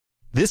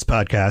This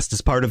podcast is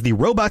part of the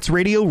Robots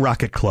Radio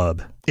Rocket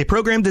Club, a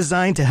program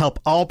designed to help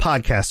all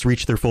podcasts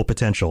reach their full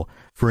potential.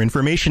 For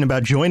information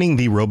about joining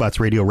the Robots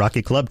Radio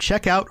Rocket Club,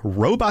 check out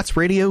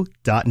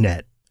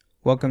robotsradio.net.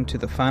 Welcome to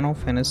the Final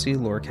Fantasy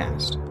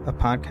Lorecast, a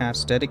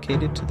podcast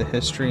dedicated to the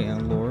history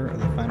and lore of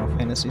the Final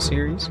Fantasy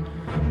series.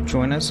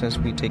 Join us as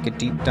we take a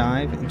deep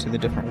dive into the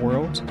different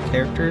worlds,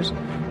 characters,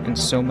 and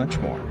so much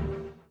more.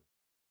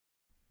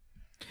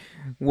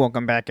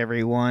 Welcome back,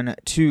 everyone,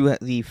 to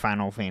the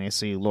Final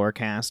Fantasy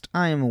Lorecast.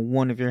 I am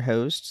one of your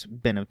hosts,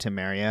 Ben of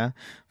Temeria,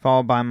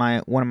 followed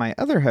by one of my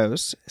other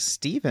hosts,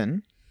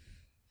 Steven.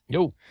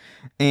 Yo.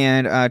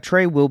 And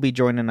Trey will be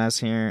joining us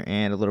here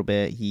in a little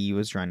bit. He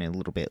was running a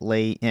little bit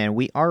late, and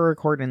we are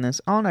recording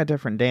this on a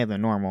different day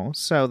than normal,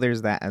 so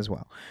there's that as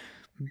well.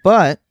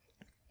 But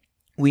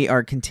we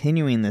are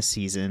continuing this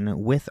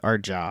season with our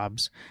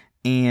jobs,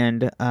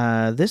 and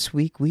this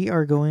week we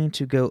are going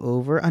to go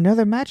over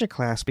another magic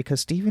class because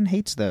Steven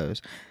hates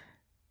those.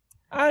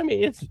 I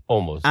mean, it's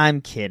almost.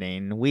 I'm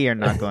kidding. We are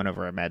not going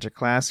over a magic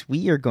class.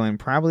 We are going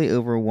probably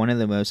over one of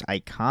the most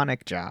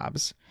iconic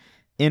jobs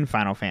in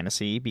Final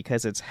Fantasy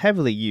because it's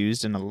heavily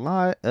used in a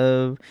lot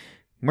of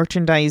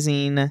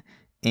merchandising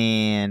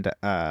and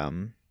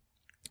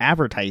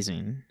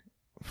advertising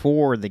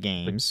for the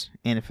games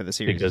and for the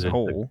series as a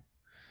whole.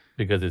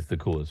 Because it's the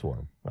coolest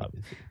one,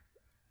 obviously.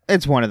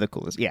 It's one of the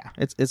coolest. Yeah,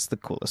 it's the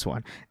coolest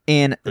one.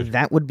 And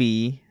that would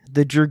be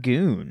the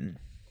Dragoon.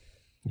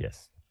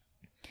 Yes.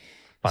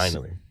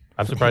 Finally.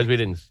 I'm surprised we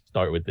didn't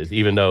start with this,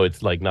 even though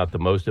it's like not the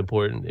most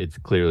important. It's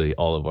clearly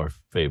all of our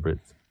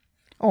favorites.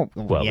 Oh,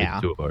 well, yeah.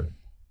 Two of our.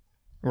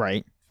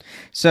 Right.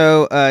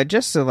 So,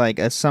 just to like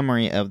a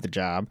summary of the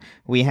job,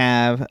 we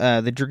have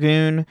the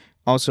Dragoon,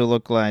 also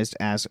localized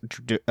as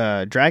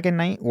Dragon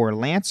Knight or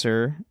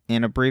Lancer,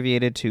 and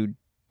abbreviated to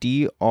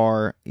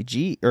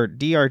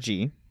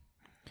DRG,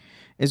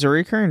 is a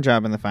recurring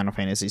job in the Final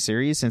Fantasy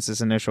series since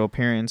its initial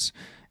appearance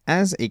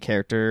as a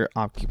character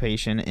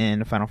occupation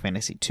in Final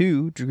Fantasy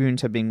II.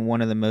 Dragoons have been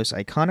one of the most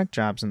iconic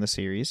jobs in the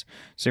series,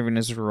 serving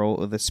as the role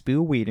of the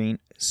spear-wielding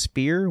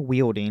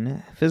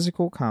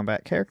physical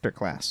combat character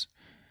class.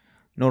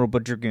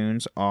 Notable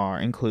Dragoons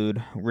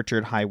include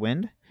Richard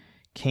Highwind,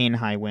 Kane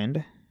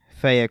Highwind,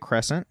 Faya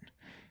Crescent,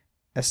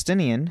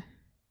 Estinian,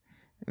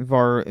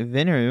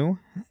 Varvinu,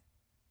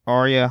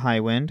 Arya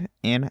Highwind,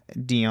 and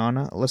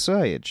Diana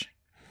Lesage.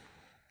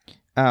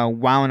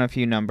 While in a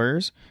few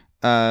numbers,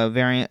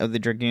 variant of the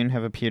Dragoon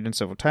have appeared in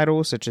several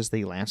titles, such as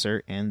the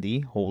Lancer and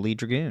the Holy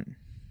Dragoon.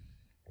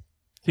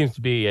 Seems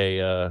to be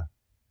a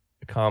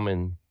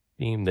common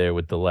theme there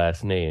with the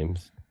last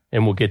names.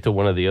 And we'll get to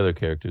one of the other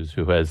characters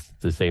who has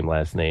the same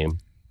last name,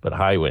 but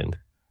Highwind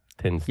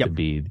tends to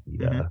be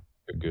the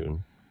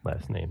Dragoon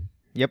last name.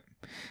 Yep.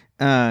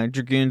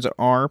 Dragoons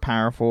are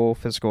powerful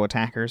physical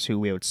attackers who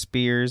wield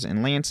spears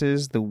and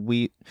lances.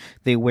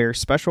 They wear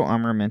special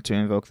armor meant to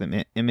invoke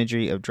the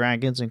imagery of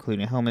dragons,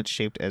 including helmets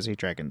shaped as a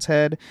dragon's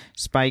head,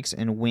 spikes,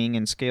 and wing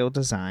and scale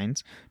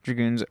designs.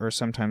 Dragoons are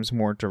sometimes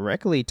more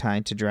directly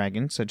tied to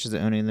dragons, such as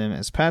owning them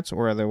as pets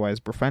or otherwise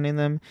befriending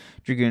them.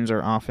 Dragoons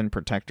are often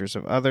protectors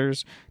of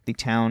others. The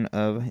town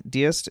of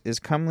Diest is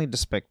commonly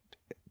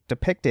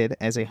depicted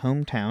as a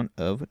hometown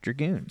of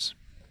Dragoons.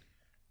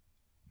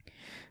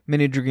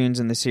 Many Dragoons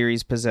in the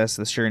series possess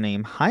the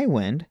surname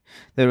Highwind,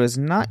 though it is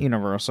not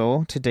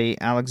universal. To date,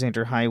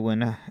 Alexander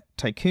Highwind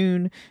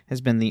Tycoon has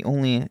been the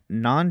only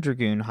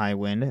non-Dragoon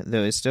Highwind,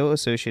 though is still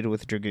associated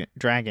with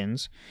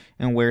dragons,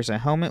 and wears a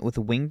helmet with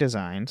wing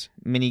designs.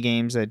 Many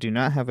games that do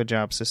not have a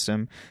job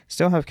system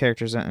still have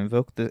characters that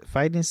invoke the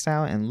fighting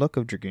style and look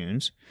of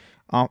Dragoons,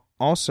 are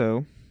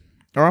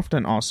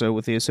often also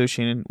with the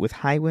associated with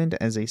Highwind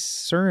as a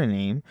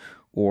surname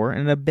or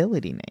an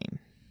ability name.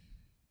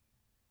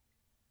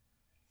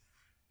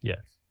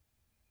 Yes.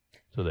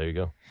 So there you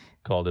go.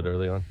 Called it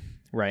early on.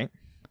 Right.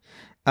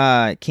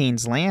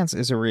 Kane's Lance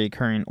is a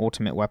recurring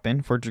ultimate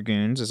weapon for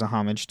Dragoons as a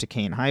homage to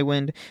Kane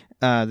Highwind,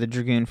 the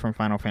Dragoon from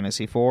Final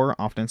Fantasy IV,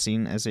 often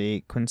seen as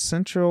a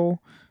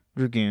quintessential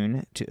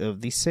Dragoon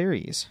of the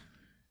series.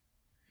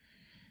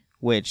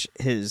 Which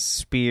his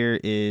spear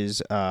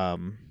is, oh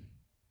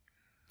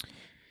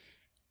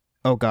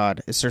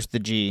god, it starts with the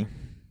G.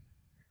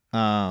 No,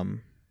 I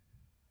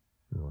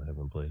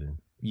haven't played it.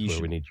 We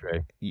need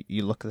Trey.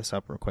 You look this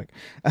up real quick.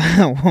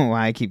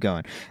 I keep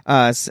going.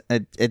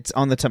 It's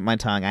on the tip of my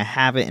tongue. I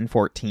have it in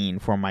 14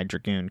 for my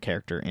Dragoon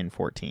character in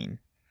 14.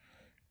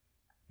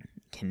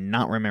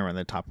 Cannot remember on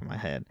the top of my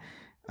head.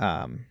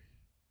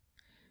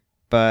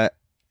 But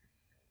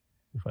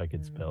if I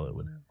could spell it,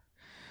 would.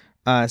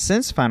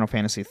 Since Final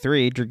Fantasy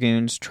III,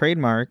 Dragoon's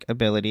trademark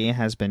ability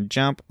has been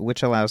Jump,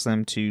 which allows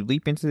them to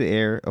leap into the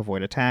air,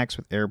 avoid attacks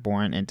with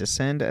Airborne, and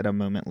descend at a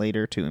moment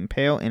later to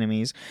impale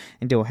enemies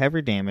and deal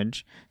heavy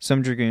damage.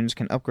 Some Dragoons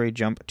can upgrade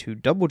Jump to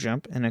Double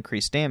Jump and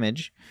increase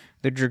damage.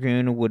 The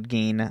Dragoon would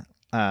gain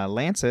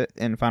Lancet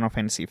in Final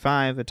Fantasy V,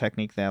 a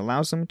technique that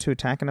allows them to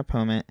attack an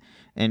opponent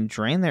and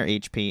drain their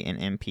HP and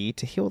MP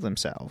to heal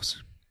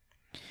themselves.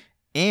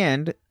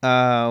 And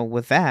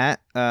with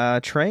that,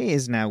 Trey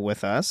is now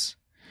with us.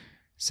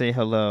 Say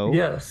hello.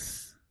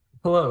 Yes.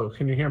 Hello,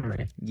 can you hear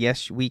me?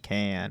 Yes, we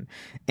can.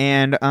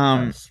 And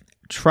Nice.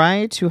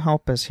 try to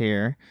help us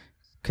here,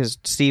 because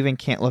Steven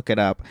can't look it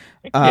up.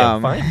 Yeah,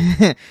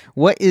 fine.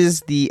 What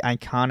is the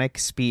iconic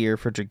spear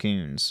for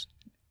Dragoons?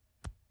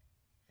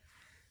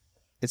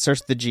 It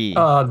starts with the G.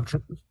 Then I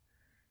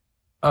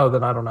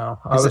don't know.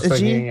 I Is was it a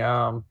G?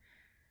 thinking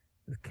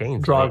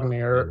Kane's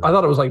Dragonir. I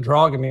thought it was like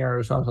Dragonir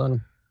or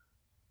something.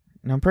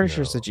 No, I'm pretty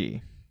sure it's a No.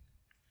 G.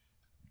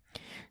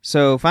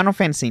 So Final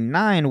Fantasy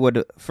IX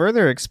would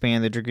further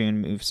expand the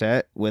Dragoon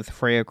moveset with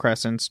Freya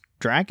Crescent's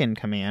Dragon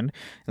command,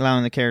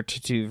 allowing the character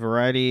to do a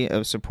variety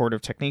of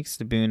supportive techniques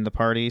to boon the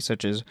party,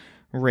 such as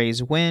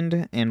Raise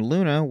Wind and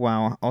Luna,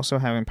 while also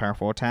having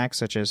powerful attacks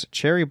such as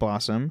Cherry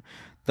Blossom.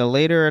 The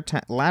latter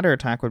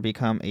attack would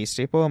become a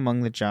staple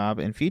among the job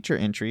in future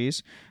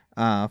entries.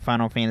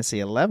 Final Fantasy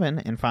XI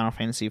and Final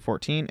Fantasy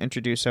XIV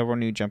introduced several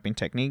new jumping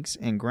techniques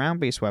and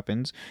ground-based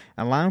weapons,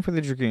 allowing for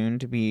the Dragoon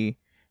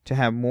to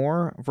have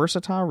more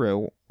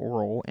versatile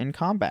role in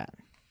combat.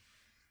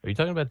 Are you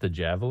talking about the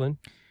javelin?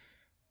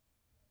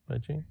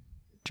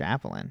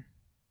 Javelin.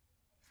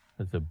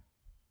 That's a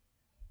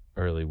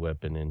early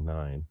weapon in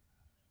 9.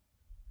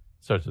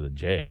 Starts with a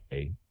J.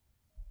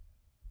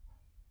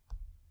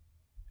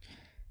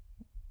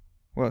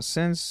 Well,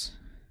 since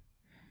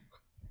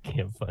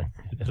Can't find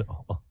it at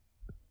all.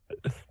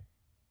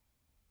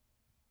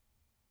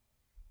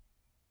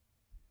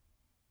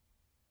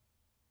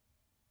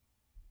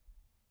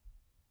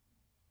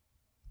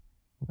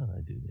 How do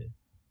I do that?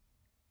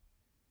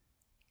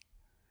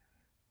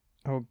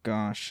 oh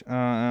gosh,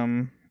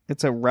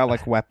 it's a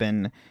relic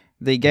weapon.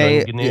 The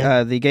gay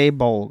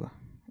bolg,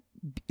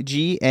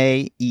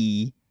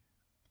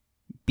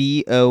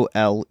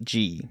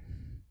 GAEBOLG.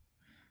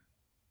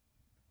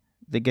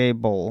 The gay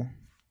bowl.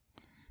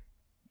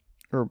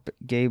 Or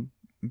gay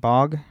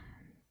bog.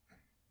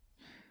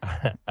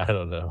 I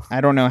don't know.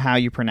 I don't know how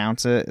you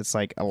pronounce it. It's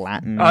like a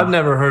Latin. I've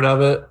never heard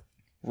of it.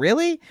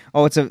 Really?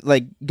 Oh, it's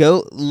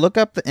go look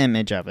up the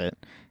image of it.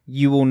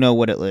 You will know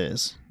what it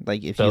is.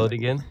 Like if Spell you it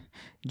again.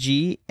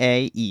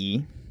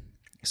 GAE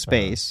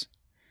space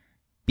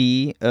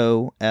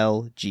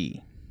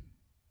BOLG.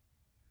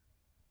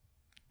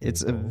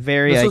 It's a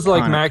very This iconic. is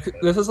like Mac.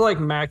 This is like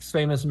Mac's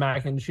famous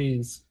mac and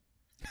cheese.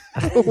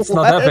 It's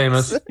not that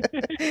famous.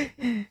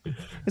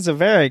 It's a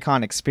very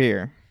iconic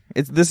spear.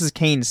 This is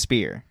Kane's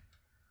spear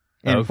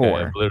in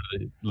 4. I've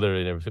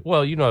literally never seen.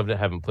 Well, I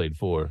haven't played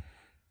 4.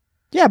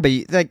 Yeah, but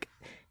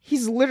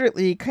he's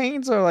literally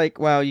Kane's are like,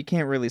 well, you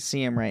can't really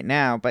see him right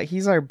now, but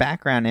he's our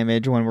background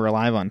image when we're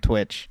live on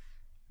Twitch.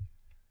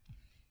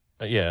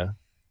 Yeah.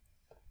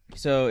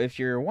 So if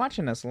you're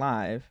watching us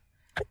live,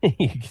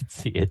 You can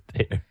see it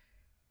there.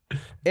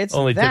 it's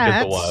Only took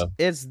us a while.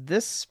 It's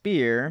this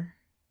spear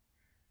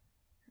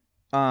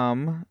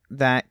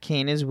that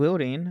Kane is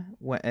wielding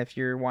if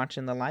you're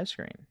watching the live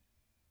screen.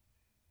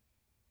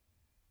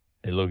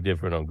 They look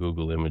different on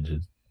Google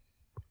Images.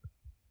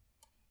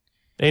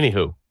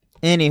 Anyway,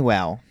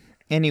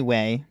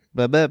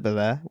 blah, blah, blah,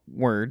 blah,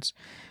 words.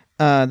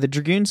 The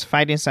Dragoon's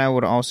fighting style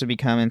would also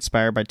become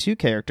inspired by 2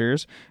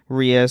 characters,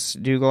 Rias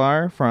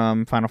Duglar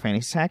from Final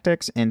Fantasy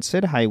Tactics and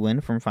Sid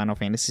Highwind from Final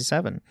Fantasy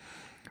VII.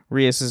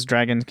 Rias's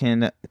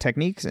Dragonkin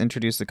techniques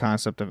introduce the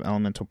concept of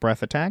elemental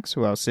breath attacks,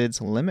 while Sid's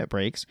limit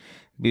breaks,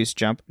 boost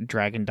jump,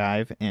 dragon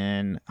dive,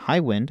 and high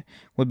wind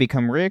would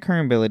become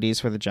recurring abilities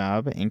for the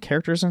job and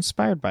characters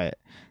inspired by it.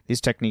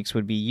 These techniques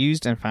would be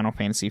used in Final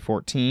Fantasy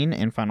XIV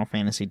and Final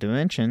Fantasy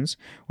Dimensions,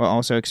 while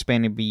also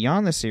expanding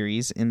beyond the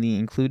series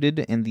included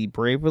in the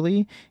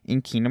Bravely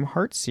and Kingdom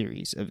Hearts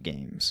series of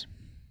games.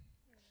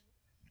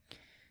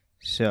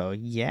 So,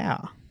 yeah.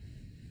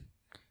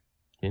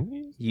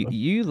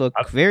 You look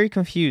very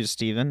confused,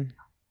 Steven.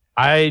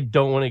 I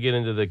don't want to get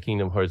into the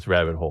Kingdom Hearts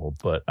rabbit hole,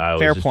 but I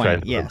was Fair just point.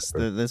 trying to Yes,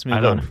 remember. let's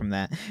move on from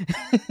that.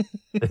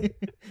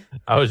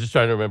 I was just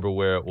trying to remember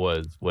where it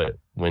was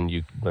when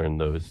you learned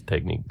those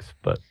techniques,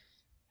 but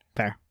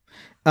fair.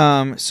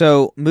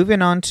 So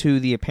moving on to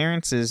the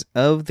appearances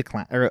of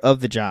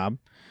the job.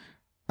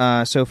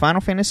 So Final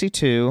Fantasy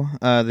II,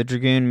 the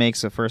Dragoon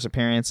makes the first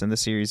appearance in the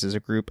series as a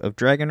group of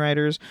dragon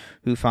riders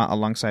who fought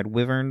alongside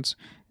wyverns.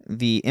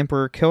 The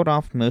Emperor killed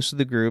off most of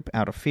the group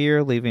out of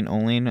fear, leaving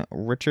only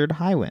Richard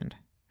Highwind.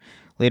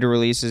 Later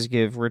releases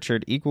give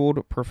Richard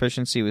equaled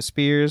proficiency with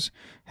spears,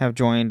 have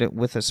joined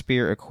with a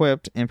spear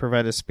equipped, and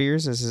provided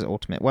spears as his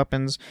ultimate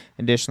weapons.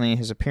 Additionally,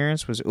 his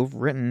appearance was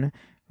overwritten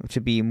to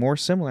be more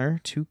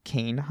similar to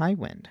Kane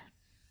Highwind.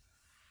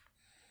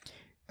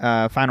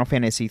 Final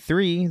Fantasy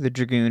III, the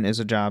Dragoon is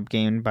a job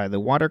gained by the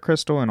Water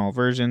Crystal in all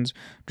versions.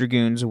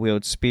 Dragoons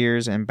wield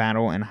spears in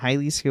battle and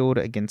highly skilled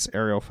against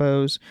aerial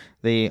foes.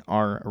 They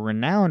are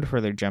renowned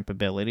for their jump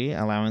ability,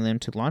 allowing them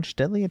to launch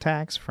deadly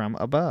attacks from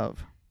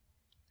above.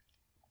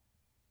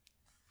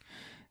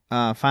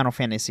 Final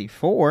Fantasy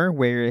IV,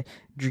 where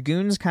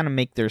Dragoons kind of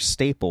make their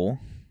staple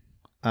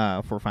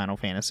for Final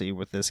Fantasy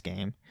with this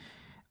game.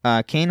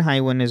 Kane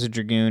Highwind is a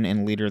Dragoon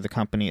and leader of the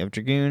company of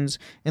Dragoons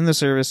in the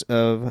service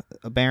of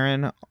a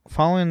Baron,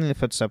 following in the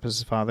footsteps of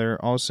his father,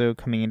 also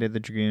commanded the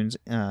Dragoons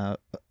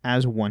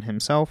as one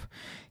himself.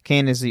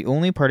 Kane is the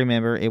only party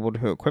member able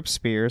to equip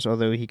spears,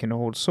 although he can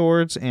hold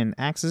swords and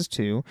axes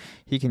too.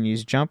 He can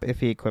use jump if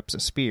he equips a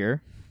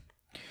spear.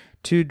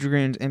 2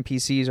 Dragoons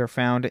NPCs are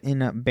found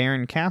in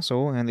Baron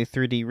Castle and the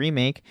 3D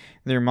remake.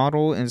 Their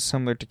model is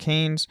similar to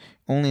Kane's,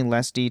 only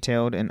less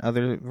detailed. In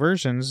other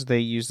versions, they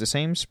use the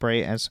same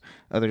spray as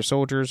other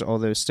soldiers,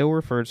 although still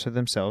refer to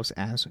themselves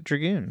as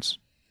Dragoons.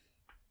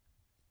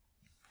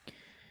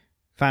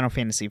 Final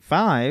Fantasy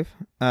V,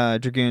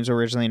 Dragoons,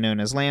 originally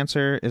known as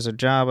Lancer, is a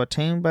job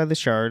attained by the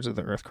shards of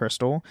the Earth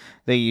Crystal.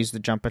 They use the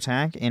jump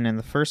attack, and in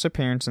the first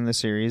appearance in the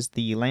series,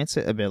 the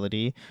Lancet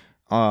ability,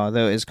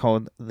 though is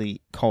called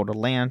a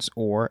lance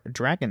or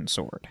dragon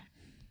sword.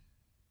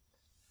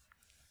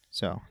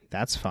 So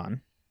that's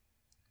fun.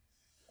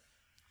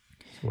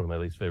 It's one of my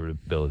least favorite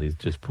abilities.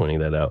 Just pointing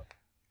that out.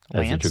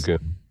 Lance? As a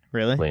Dragoon.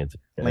 Really? Lance.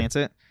 Yeah.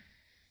 Lancet?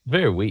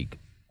 Very weak.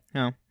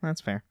 No,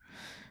 that's fair.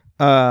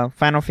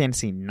 Final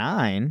Fantasy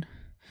IX.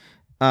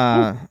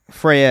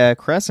 Freya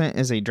Crescent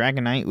is a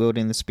Dragon Knight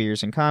wielding the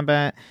spears in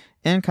combat.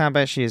 In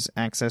combat, she has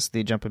access to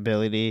the jump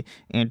ability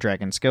and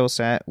dragon skill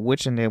set,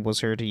 which enables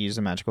her to use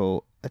the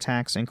magical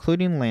attacks,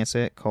 including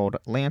Lancet, called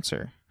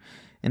Lancer.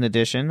 In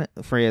addition,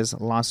 Freya's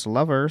lost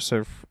lover,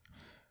 Sir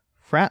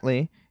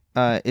Fratley,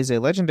 is a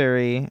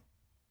legendary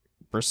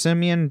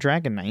Bersimian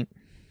Dragon Knight.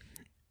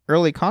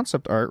 Early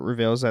concept art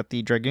reveals that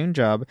the Dragoon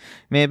job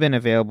may have been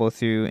available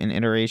through an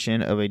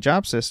iteration of a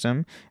job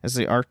system, as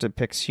the art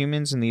depicts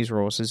humans in these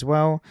roles as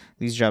well.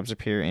 These jobs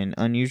appear in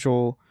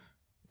unusual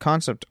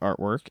concept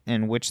artwork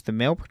in which the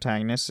male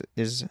protagonist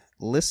is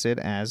listed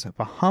as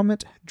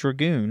Bahamut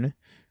Dragoon,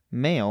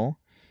 male,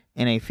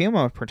 and a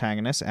female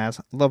protagonist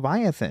as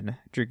Leviathan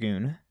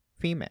Dragoon,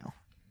 female.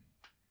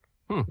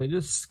 They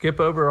just skip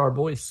over our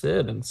boy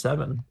Sid in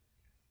 7.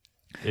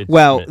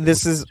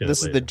 This is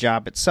the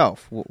job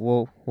itself.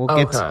 We'll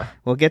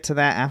get to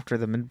that after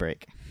the mid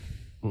break.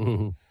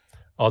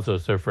 Also,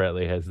 Sir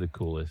Fratley has the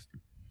coolest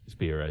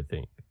spear, I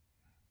think.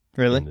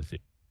 Really?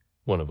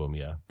 One of them,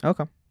 yeah.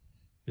 Okay.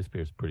 His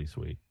spear's pretty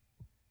sweet.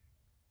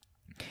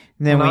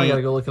 Then I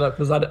gotta go look it up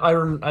because I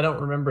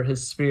don't remember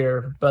his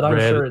spear, but I'm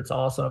sure it's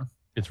awesome.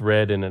 It's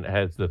red and it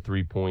has the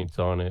 3 points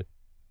on it.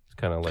 It's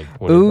kind of like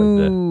pointed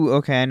like that. Ooh,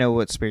 okay, I know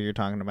what spear you're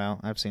talking about.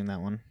 I've seen that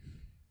one.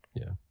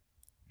 Yeah.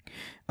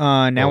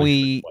 Now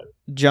we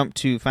jump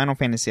to Final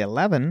Fantasy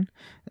XI.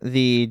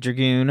 The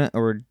Dragoon,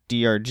 or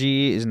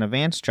DRG, is an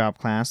advanced job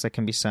class that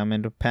can be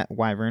summoned with pet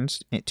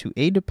wyverns to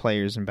aid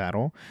players in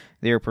battle.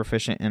 They are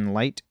proficient in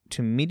light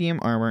to medium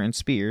armor and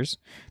spears.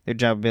 Their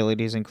job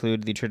abilities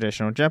include the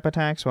traditional jump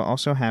attacks, while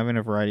also having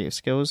a variety of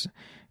skills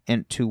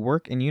and to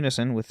work in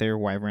unison with their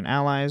wyvern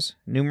allies.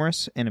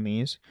 Numerous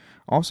enemies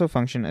also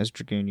function as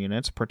Dragoon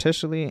units,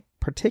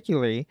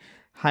 particularly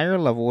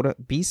higher-leveled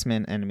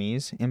beastmen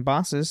enemies and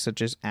bosses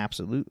such as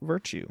Absolute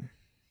Virtue.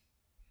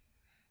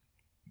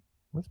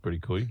 That's pretty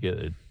cool. You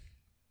get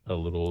a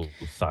little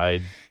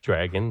side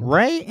dragon.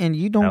 Right? And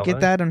you don't get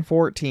that in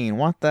 14.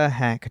 What the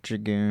heck,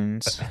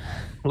 Dragoons?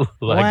 Well,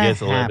 I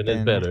guess 11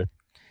 is better.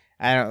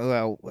 I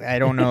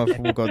don't know if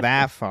we'll go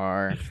that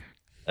far.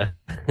 I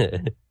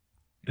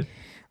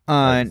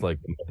just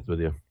like to mess with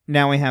you.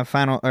 Now we have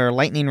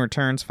Lightning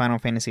Returns Final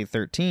Fantasy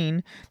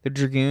XIII. The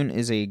Dragoon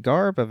is a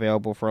garb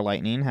available for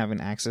Lightning, having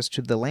access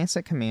to the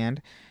Lancet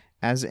command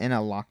as an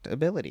unlocked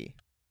ability.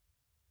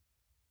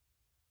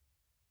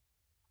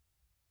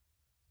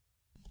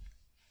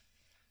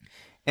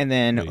 And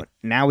then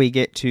now we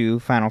get to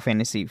Final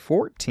Fantasy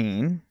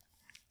XIV,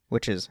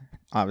 which is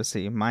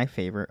obviously my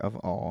favorite of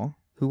all.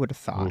 Who would have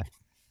thought?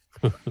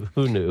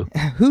 Who knew?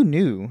 Who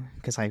knew?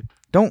 Because I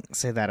don't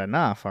say that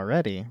enough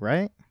already,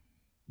 right?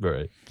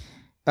 Right.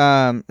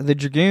 The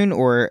Dragoon,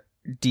 or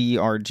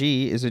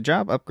DRG, is a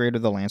job upgrade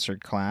of the Lancer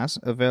class,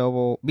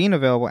 being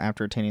available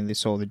after attaining the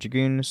Soul of the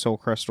Dragoon Soul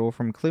Crystal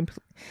from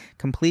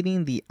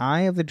completing the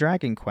Eye of the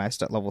Dragon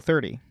quest at level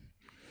 30.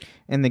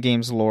 In the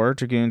game's lore,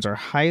 Dragoons are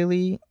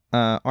highly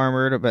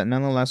armored but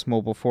nonetheless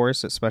mobile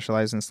force that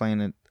specialize in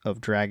slaying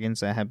of dragons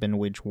that have been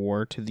waged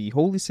war to the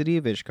holy city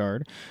of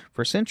Ishgard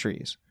for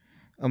centuries.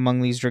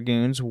 Among these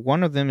Dragoons,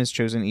 one of them is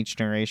chosen each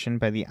generation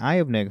by the Eye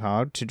of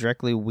Nighthawk to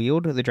directly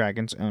wield the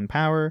dragon's own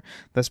power,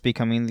 thus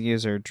becoming the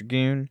Azure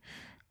Dragoon.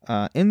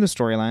 In the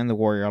storyline, the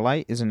Warrior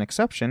Light is an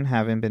exception,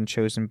 having been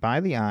chosen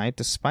by the Eye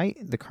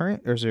despite the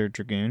current Azure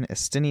Dragoon,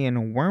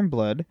 Estinian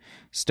Wormblood,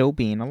 still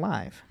being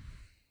alive.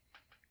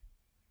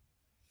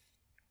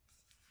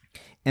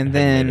 And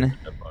then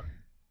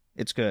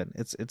it's good.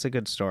 It's a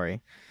good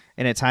story.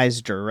 And it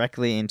ties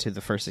directly into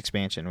the first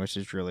expansion, which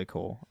is really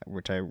cool,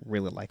 which I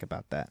really like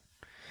about that.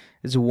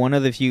 It's one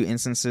of the few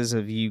instances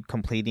of you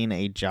completing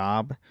a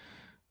job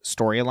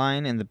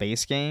storyline in the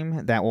base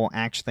game that will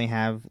actually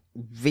have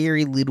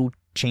very little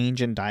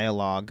change in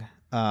dialogue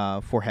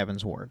for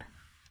Heaven's Ward.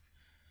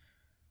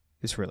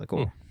 It's really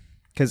cool.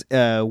 Because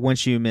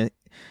once you meet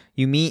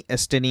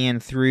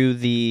Estinian through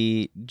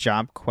the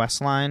job quest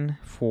line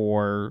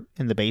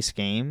in the base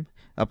game,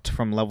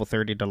 from level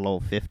 30 to level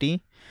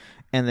 50.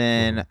 And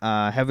then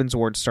Heaven's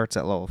Ward starts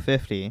at level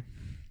 50.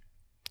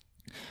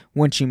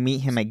 Once you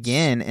meet him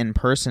again in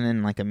person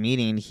in like a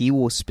meeting, he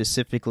will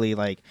specifically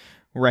like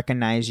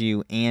recognize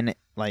you and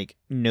like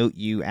note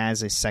you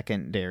as a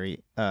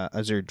secondary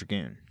Azure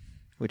Dragoon,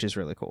 which is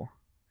really cool.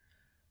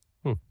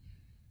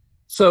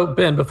 So,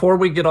 Ben, before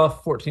we get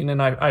off 14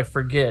 and I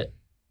forget,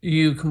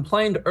 you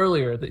complained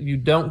earlier that you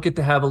don't get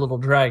to have a little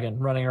dragon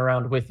running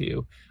around with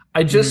you.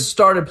 I just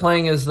started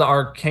playing as the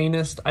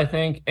Arcanist, I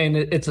think, and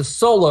it's a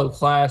solo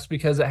class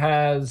because it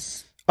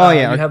has you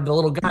have the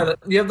little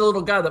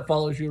guy that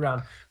follows you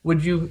around.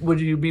 Would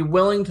you be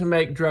willing to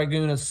make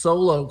Dragoon a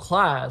solo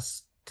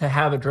class to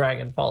have a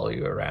dragon follow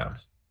you around?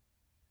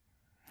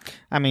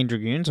 I mean,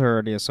 Dragoons are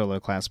already a solo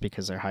class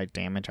because they're high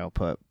damage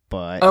output,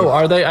 but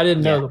are they? I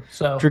didn't know.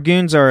 So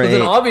Dragoons are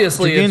then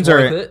obviously it's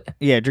worth it.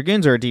 Yeah,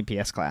 Dragoons are a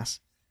DPS class.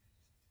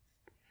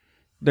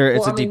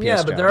 It's a DPS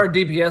job. But there are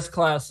DPS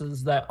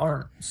classes that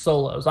aren't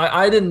solos.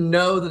 I didn't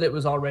know that it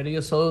was already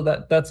a solo.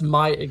 That's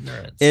my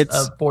ignorance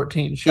of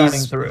 14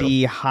 shining through.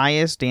 The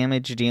highest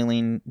damage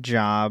dealing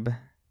job,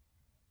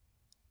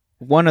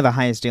 one of the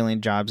highest dealing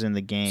jobs in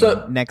the game,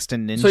 next to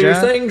Ninja. So you're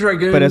saying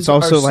Dragoons but it's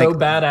also are like, so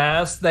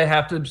badass they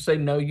have to say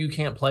no, you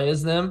can't play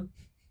as them?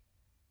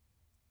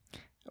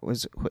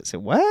 Was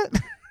it what?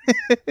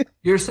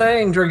 You're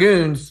saying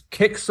Dragoons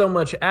kick so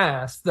much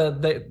ass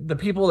that the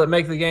people that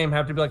make the game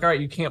have to be like, all right,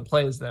 you can't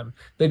play as them.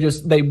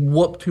 They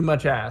whoop too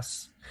much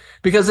ass.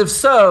 Because if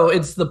so,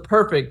 it's the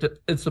perfect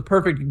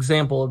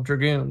example of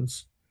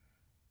Dragoons.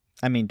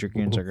 I mean,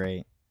 Dragoons are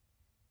great.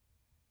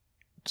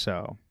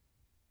 So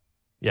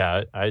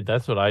yeah,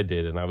 that's what I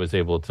did, and I was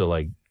able to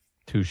like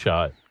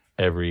two-shot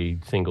every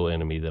single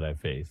enemy that I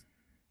faced.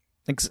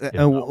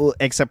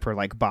 Except for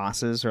like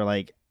bosses or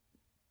like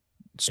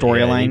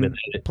storyline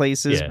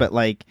places, but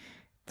like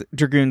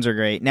Dragoons are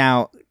great.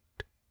 Now,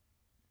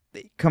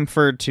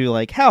 compared to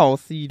like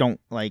health, you don't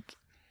like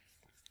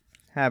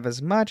have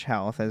as much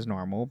health as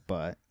normal,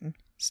 but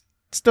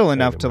still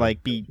enough to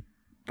like be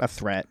a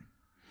threat.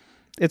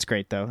 It's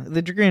great though.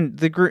 The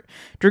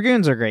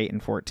Dragoons are great in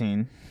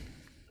 14.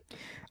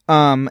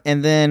 And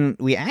then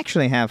we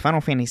actually have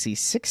Final Fantasy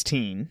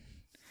 16.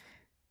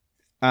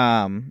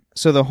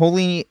 So the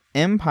Holy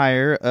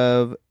Empire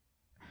of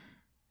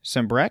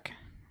Sembrek,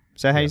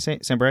 is that how you say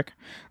it? Sembrek?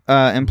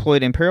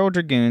 Employed Imperial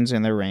Dragoons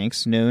in their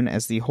ranks, known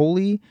as the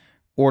Holy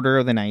Order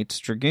of the Knights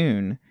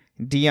Dragoon.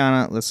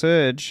 Diana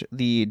Lesage,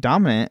 the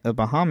dominant of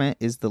Bahamut,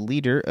 is the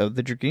leader of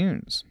the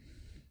Dragoons.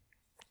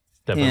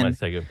 Definitely my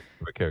second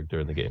favorite character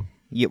in the game.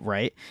 Yeah,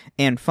 right.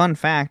 And fun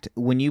fact,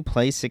 when you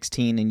play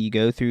 16 and you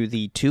go through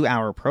the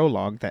 2-hour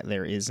prologue that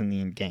there is in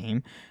the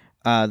game,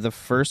 the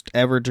first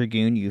ever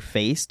Dragoon you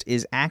faced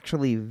is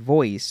actually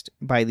voiced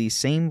by the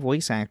same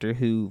voice actor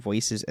who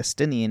voices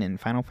Estinian in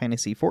Final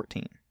Fantasy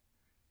XIV.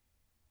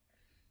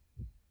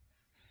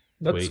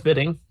 That's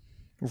fitting.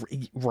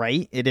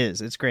 Right? It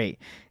is. It's great.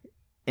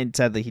 And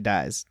sadly, he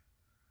dies.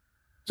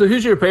 So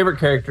who's your favorite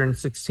character in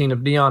 16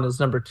 if Dion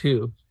is number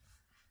 2?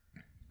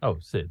 Oh,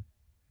 Sid.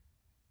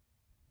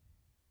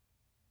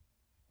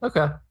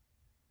 Okay.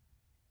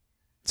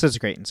 Sid's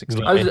great in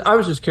 16. I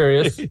was just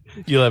curious.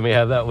 You let me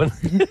have that one.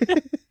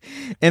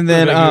 And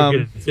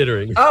then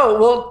considering.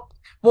 Oh,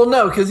 well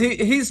no, because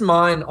he's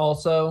mine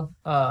also.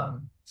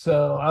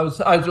 So I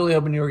was really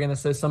hoping you were gonna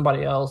say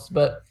somebody else,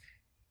 but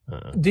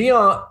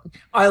Dion,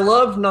 I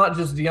loved not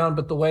just Dion,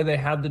 but the way they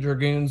had the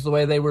Dragoons, the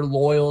way they were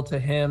loyal to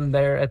him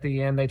there at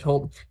the end.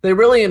 They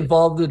really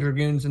involved the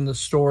Dragoons in the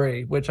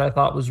story, which I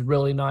thought was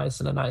really nice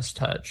and a nice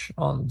touch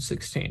on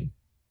 16.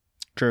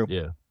 True.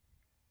 Yeah.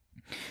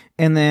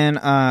 And then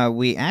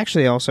we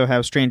actually also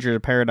have Stranger to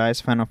Paradise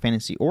Final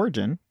Fantasy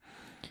Origin.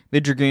 The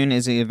Dragoon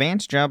is an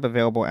advanced job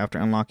available after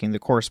unlocking the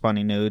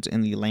corresponding nodes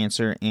in the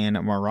Lancer and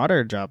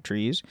Marauder job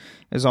trees.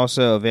 It is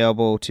also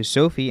available to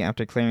Sophie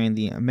after clearing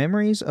the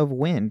Memories of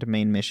Wind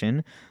main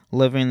mission.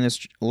 Leveling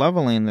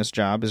this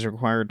job is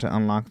required to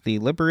unlock the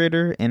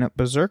Liberator and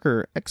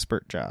Berserker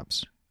expert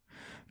jobs.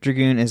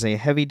 Dragoon is a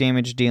heavy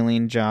damage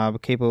dealing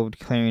job capable of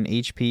clearing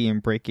HP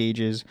and break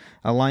gauges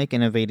alike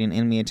and evading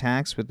enemy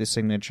attacks with the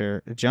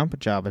signature jump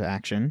job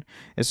action.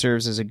 It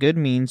serves as a good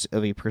means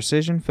of a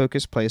precision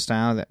focused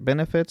playstyle that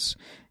benefits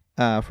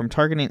from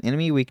targeting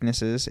enemy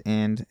weaknesses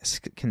and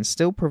can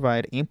still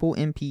provide ample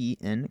MP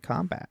in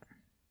combat.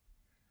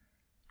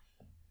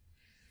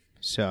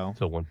 So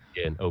once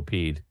again,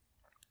 OP'd.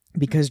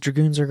 Because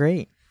Dragoons are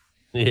great.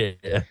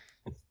 Yeah.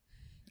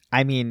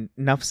 I mean,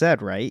 enough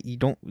said, right? You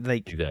don't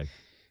like... Exactly.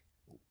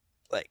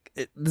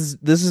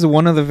 This is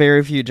one of the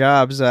very few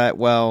jobs that,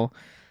 well,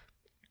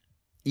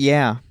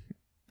 yeah,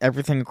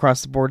 everything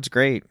across the board's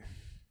great.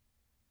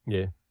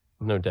 Yeah,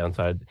 no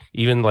downside.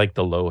 Even like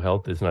the low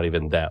health is not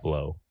even that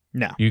low.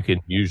 No. You can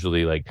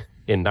usually, like,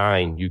 in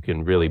 9, you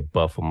can really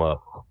buff them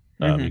up.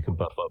 You can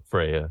buff up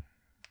Freya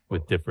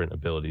with different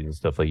abilities and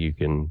stuff. Like, you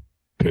can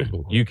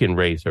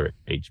raise her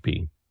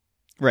HP.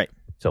 Right.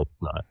 So it's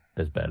not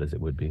as bad as it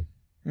would be.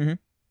 Mm-hmm.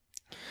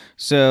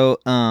 So,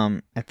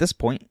 at this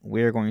point,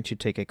 we're going to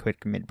take a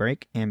quick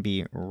mid-break and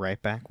be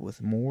right back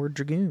with more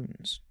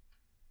Dragoons.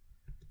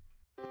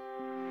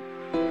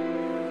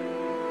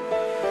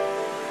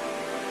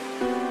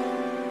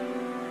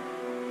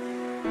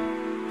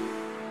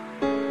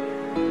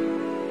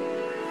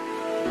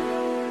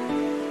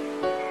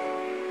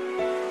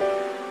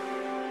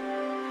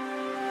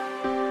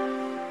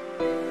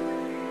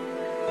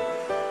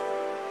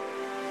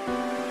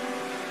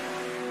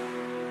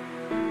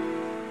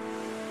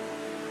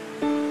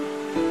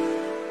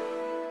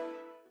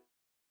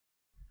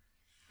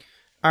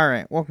 All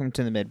right, welcome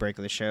to the mid-break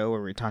of the show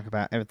where we talk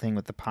about everything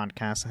with the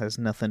podcast that has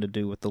nothing to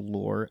do with the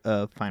lore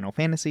of Final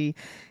Fantasy.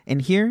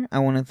 And here, I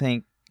want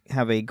to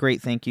have a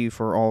great thank you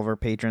for all of our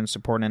patrons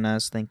supporting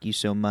us. Thank you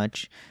so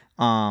much.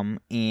 And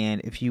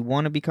if you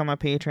want to become a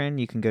patron,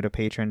 you can go to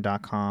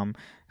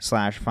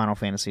patreon.com/Final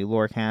Fantasy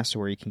Lorecast,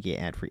 where you can get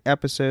ad-free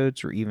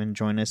episodes or even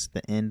join us at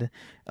the end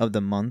of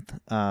the month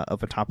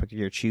of a topic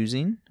you're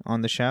choosing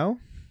on the show.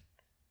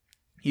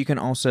 You can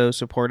also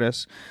support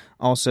us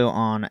also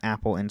on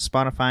Apple and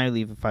Spotify.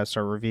 Leave a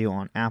 5-star review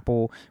on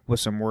Apple with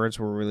some words.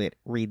 We'll really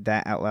read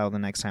that out loud the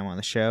next time on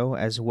the show,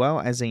 as well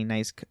as a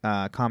nice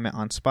comment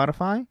on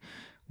Spotify,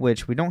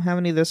 which we don't have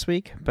any this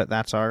week, but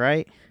that's all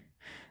right.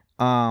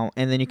 And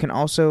then you can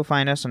also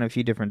find us on a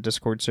few different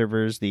Discord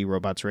servers, the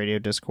Robots Radio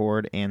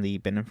Discord and the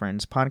Ben and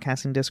Friends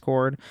Podcasting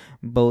Discord,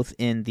 both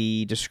in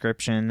the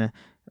description,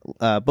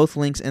 both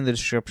links in the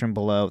description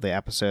below the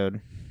episode.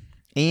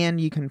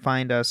 And you can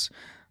find us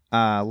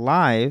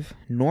live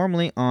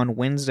normally on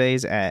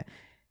Wednesdays at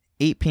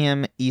 8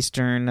 p.m.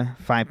 Eastern,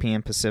 5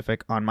 p.m.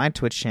 Pacific on my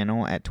Twitch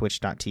channel at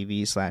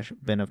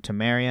twitch.tv/Ben of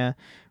Temeria,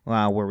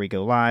 where we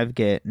go live.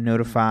 Get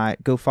notified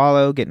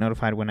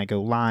when I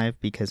go live,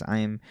 because I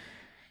am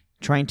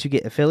trying to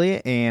get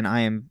affiliate and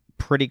I am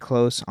pretty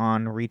close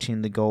on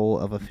reaching the goal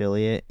of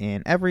affiliate,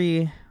 and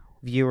every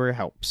viewer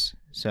helps,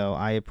 so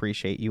I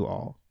appreciate you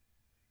all.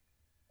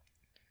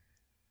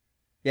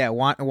 Yeah,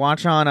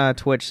 watch on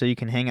Twitch so you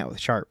can hang out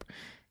with Sharp.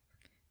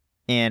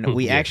 And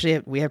we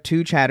actually have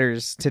two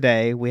chatters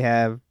today. We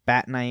have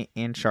Bat Knight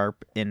and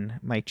Sharp in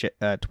my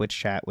Twitch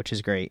chat, which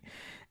is great.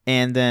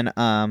 And then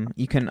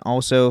you can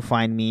also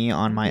find me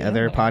on my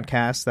other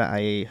podcasts that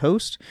I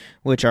host,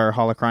 which are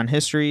Holocron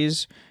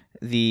Histories,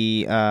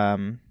 the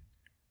Wizarding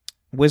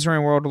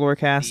World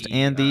Lorecast,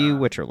 and the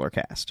Witcher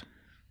Lorecast.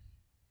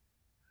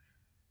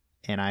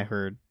 And I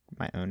heard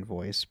my own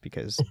voice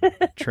because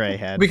Trey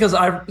had... Because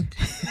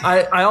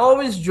I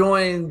always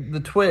join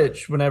the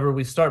Twitch whenever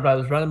we start, but I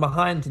was running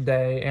behind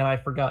today and I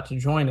forgot to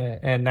join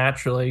it, and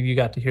naturally you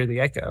got to hear the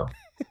echo.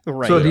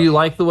 Right. So do you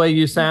like the way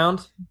you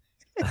sound?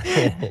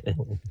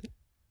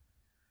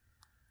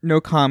 No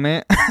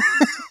comment.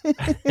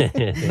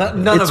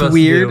 None of us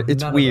weird. do.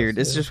 It's weird.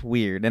 It's just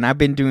weird. And I've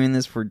been doing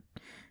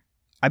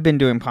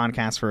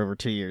podcasts for over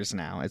 2 years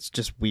now. It's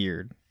just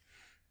weird.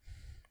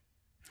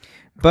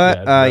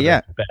 But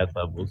bad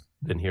levels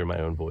than hear my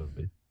own voice.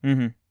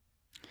 Mm-hmm.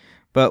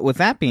 But with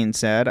that being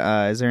said,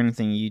 is there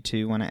anything you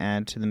two want to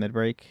add to the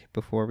mid-break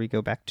before we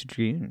go back to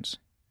Dragoons?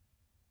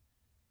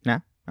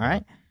 No? All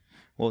right.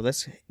 Well,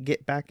 let's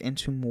get back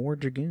into more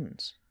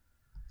Dragoons.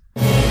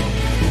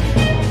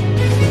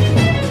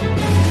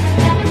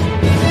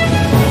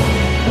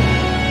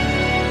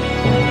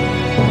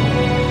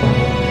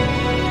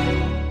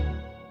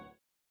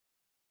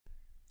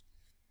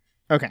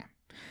 Okay.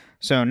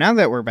 So now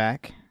that we're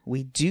back,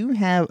 we do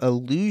have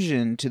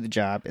allusion to the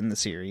job in the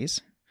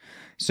series.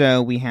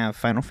 So we have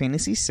Final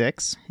Fantasy VI.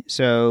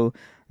 So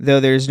though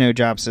there's no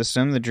job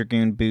system, the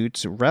Dragoon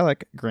Boots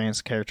relic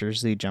grants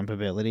characters the jump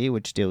ability,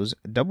 which deals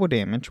double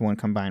damage when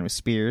combined with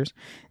spears,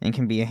 and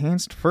can be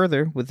enhanced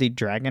further with the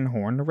Dragon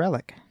Horn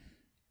relic.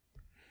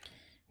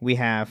 We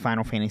have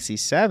Final Fantasy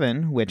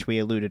VII, which we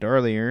alluded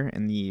earlier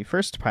in the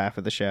first half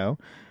of the show.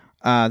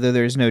 Though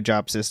there is no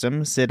job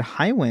system, Cid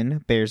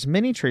Highwind bears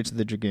many traits of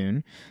the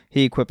Dragoon.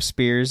 He equips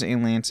spears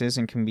and lances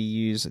and can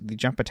use the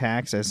jump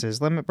attacks as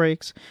his limit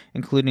breaks,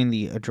 including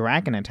the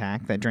Dragon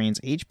attack that drains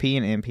HP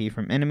and MP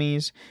from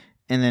enemies.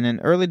 And then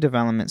in early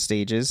development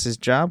stages, his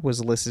job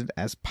was listed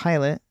as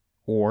Pilot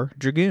or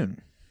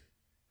Dragoon.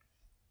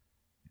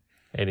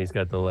 And he's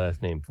got the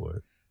last name for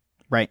it.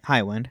 Right,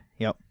 Highwind,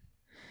 yep.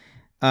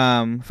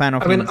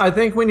 I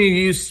think when you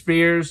use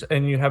spears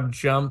and you have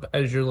jump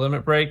as your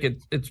limit break,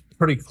 it's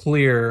pretty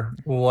clear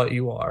what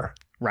you are.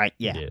 Right,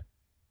 yeah.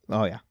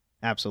 Oh, yeah,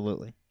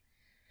 absolutely.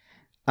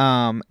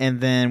 And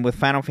then with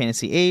Final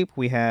Fantasy VIII,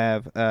 we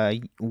have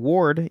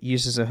Ward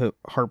uses a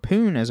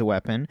harpoon as a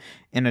weapon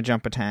and a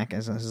jump attack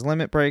as his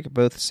limit break,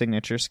 both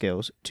signature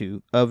skills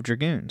of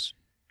Dragoons.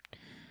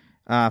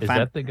 Is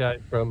that the guy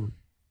from...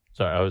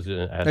 Sorry, I was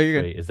going to ask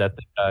Ray, is that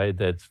the guy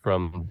that's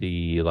from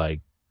the,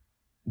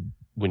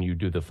 when you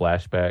do the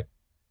flashback?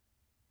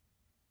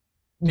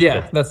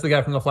 Yeah, that's the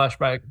guy from the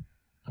flashback.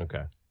 Okay.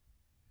 I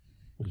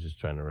was just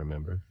trying to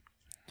remember.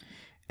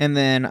 And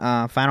then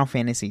Final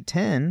Fantasy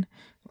X,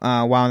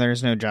 while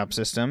there's no job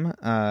system,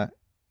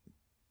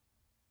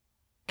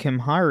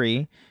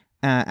 Kimahri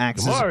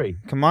acts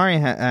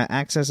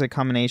as a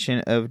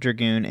combination of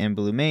Dragoon and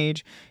Blue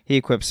Mage. He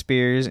equips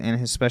spears, and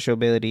his special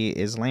ability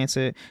is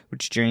Lancet,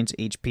 which drains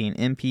HP and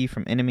MP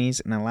from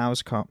enemies and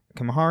allows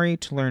Kimahri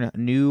to learn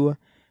new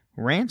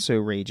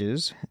Ranso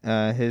Rages,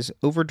 his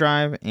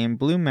Overdrive and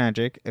Blue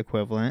Magic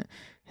equivalent.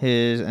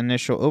 His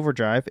initial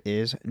Overdrive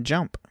is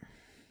Jump.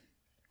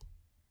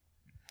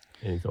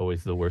 And he's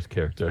always the worst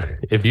character.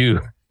 If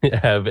you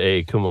have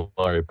a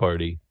Kimahri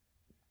party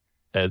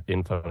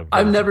in front of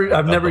I've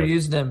never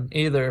used him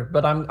either,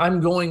 but I'm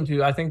going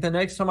to. I think the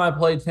next time I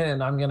play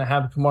 10, I'm going to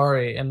have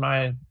Kimahri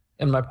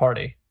in my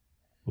party.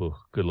 Ooh,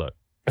 good luck.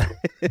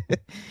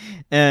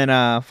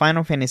 And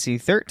Final Fantasy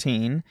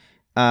 13,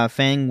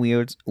 Fang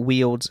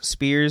wields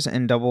spears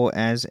and doubles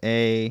as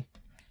a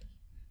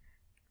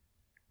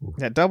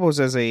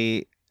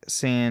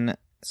Setsusuken,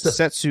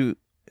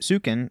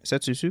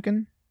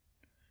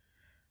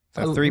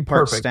 a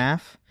 3-part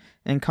staff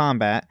in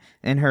combat,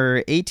 and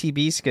her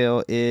ATB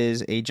skill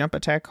is a jump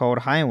attack called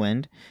High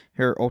Wind.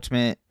 Her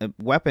ultimate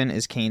weapon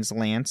is Kane's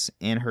Lance,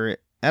 and her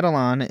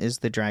Eidolon is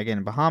the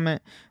Dragon Bahamut,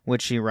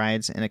 which she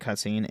rides in a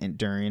cutscene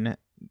during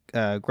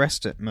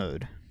Gresset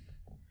mode.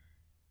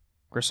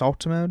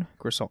 Gresset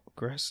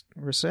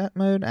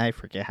mode? I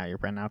forget how you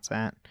pronounce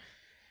that.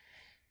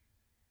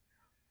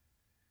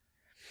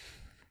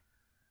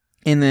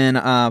 And then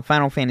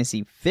Final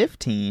Fantasy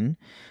 15,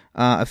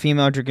 a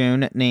female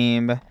Dragoon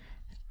named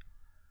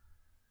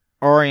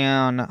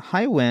Orion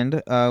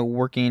Highwind,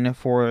 working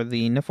for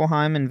the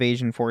Niflheim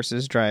invasion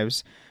forces,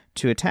 drives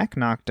to attack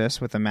Noctis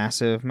with a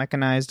massive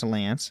mechanized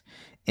lance.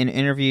 In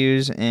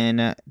interviews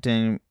in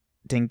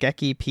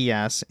Dengeki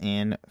PS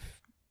and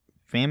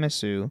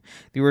Famitsu,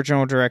 the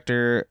original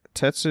director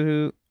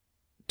Tetsuya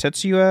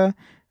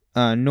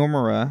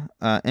Nomura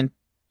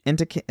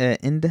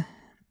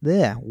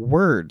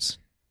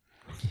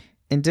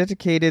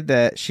indicated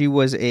that she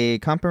was a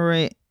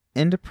competent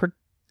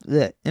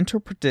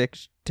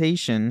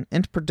interpretation.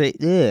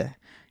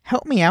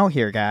 Help me out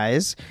here,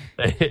 guys.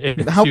 She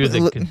was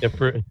a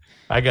contemporary.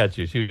 I got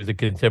you. She was a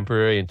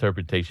contemporary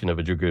interpretation of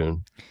a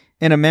Dragoon.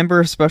 And a member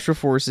of Special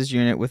Forces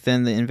unit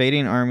within the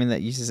invading army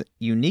that uses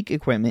unique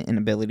equipment and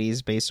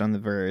abilities based on the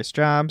various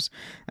jobs.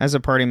 As a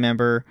party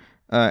member,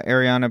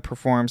 Ariana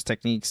performs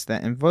techniques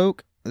that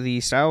invoke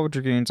the style of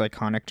Dragoon's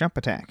iconic jump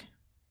attack.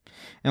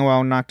 And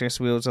while Noctis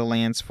wields a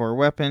lance for a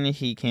weapon,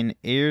 he can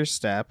air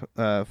step,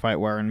 fight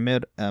while in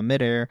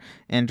midair,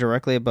 and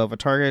directly above a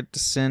target,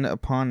 descend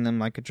upon them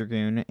like a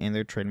Dragoon and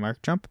their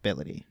trademark jump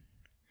ability.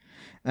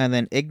 And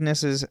then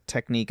Ignis's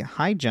technique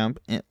High Jump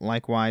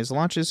likewise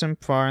launches him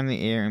far in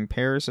the air and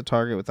parries a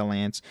target with a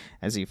lance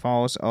as he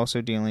falls, also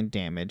dealing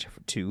damage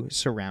to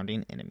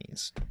surrounding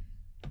enemies.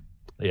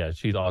 Yeah,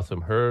 she's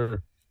awesome.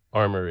 Her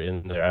armor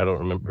in there, I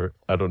don't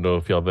know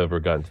if y'all have ever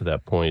gotten to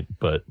that point,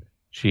 but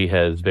she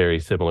has very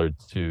similar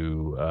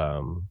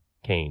to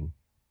Kane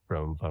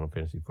from Final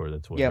Fantasy IV.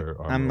 That's what her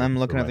armor I'm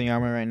looking at the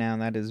armor right now,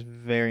 and that is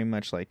very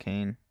much like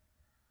Kane.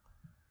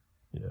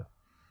 Yeah.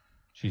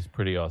 She's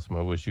pretty awesome.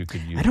 I wish you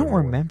could use her. I don't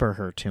remember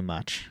her too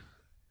much.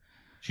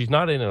 She's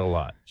not in it a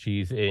lot.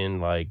 She's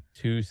in like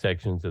 2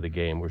 sections of the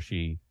game where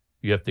you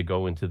have to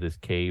go into this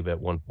cave at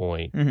one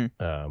point.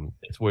 Mm-hmm.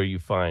 It's where you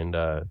find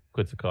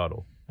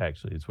Quetzalcoatl.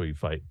 Actually, it's where you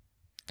fight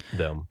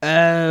them.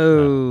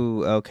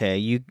 Oh, okay.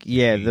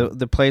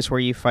 The place where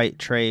you fight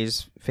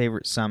Trey's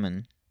favorite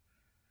summon.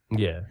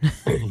 Yeah,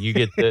 you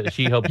get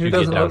she helps you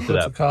get down to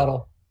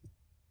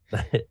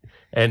that.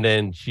 And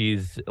then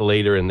she's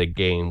later in the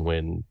game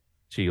when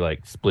she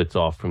like splits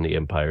off from the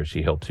Empire.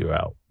 She helps you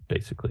out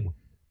basically.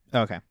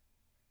 Okay.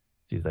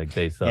 She's like,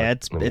 they suck. Yeah,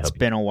 it's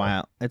been a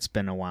while. It's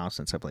been a while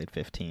since I played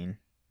 15.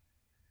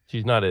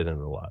 She's not in it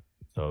a lot,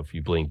 so if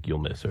you blink, you'll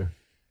miss her.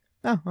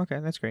 Oh, okay,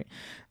 that's great.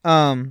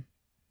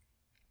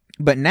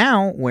 But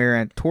now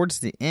we're towards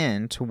the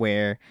end to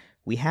where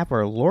we have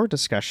our lore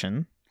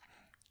discussion.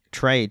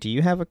 Trey, do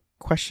you have a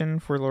question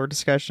for lore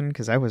discussion?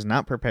 Because I was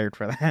not prepared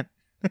for that.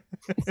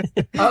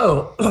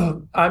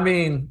 Oh, I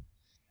mean,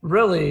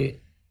 really,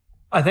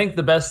 I think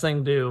the best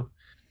thing to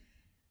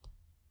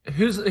do.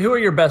 Who are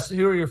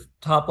your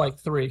top like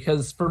 3?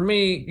 Because for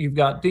me, you've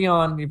got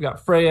Dion, you've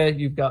got Freya,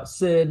 you've got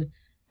Sid.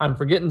 I'm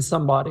forgetting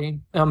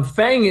somebody.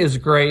 Fang is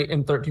great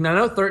in 13. I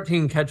know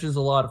 13 catches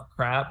a lot of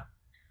crap,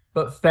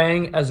 but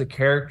Fang as a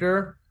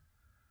character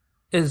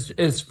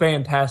is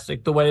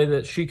fantastic. The way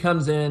that she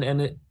comes in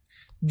and it,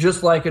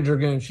 just like a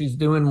Dragoon, she's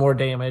doing more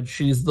damage.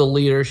 She's the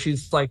leader.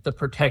 She's like the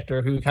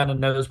protector who kind of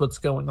knows what's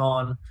going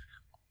on.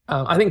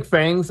 I think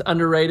Fang's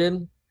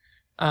underrated.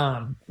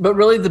 But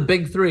really the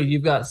big 3,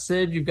 you've got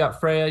Sid, you've got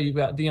Freya, you've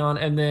got Dion,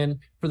 and then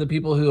for the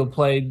people who have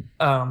played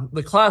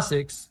the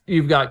classics,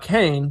 you've got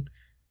Kane.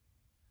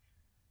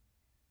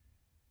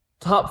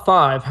 Top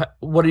 5,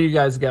 what are you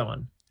guys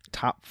going?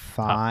 Top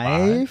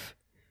 5?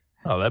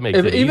 Oh, that makes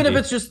it even easy.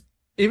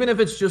 Even if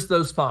it's just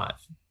those 5.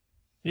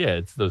 Yeah,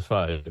 it's those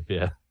 5,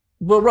 yeah.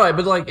 Well, right,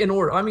 but like in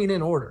order. I mean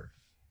in order.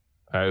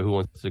 All right, who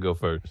wants to go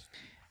first?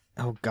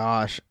 Oh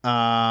gosh.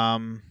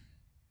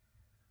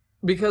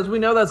 Because we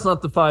know that's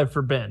not the 5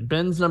 for Ben.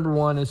 Ben's number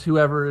 1 is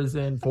whoever is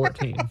in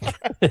 14.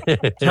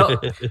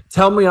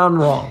 Tell me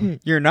I'm wrong.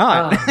 You're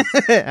not.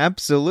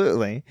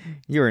 Absolutely.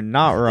 You are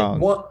not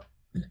wrong.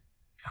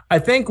 I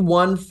think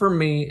 1 for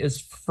me is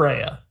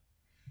Freya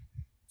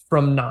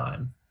from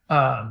 9.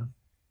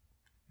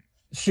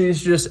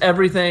 She's just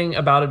everything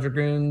about a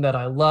Dragoon that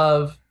I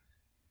love.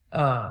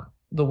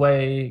 The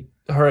way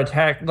her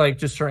attack, like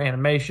just her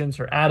animations,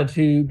 her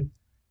attitude.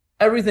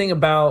 Everything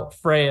about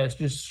Freya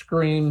just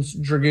screams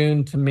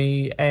Dragoon to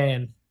me,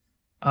 and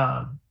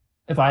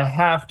if I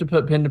have to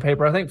put pen to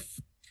paper,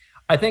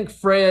 I think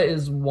Freya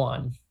is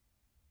 1.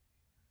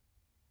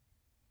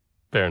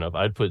 fair enough.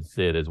 I'd put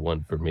Sid as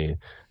 1 for me,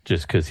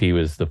 just because he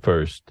was the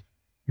first.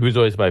 He was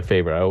always my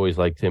favorite. I always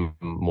liked him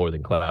more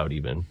than Cloud,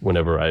 even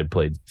whenever I had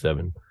played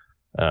 7,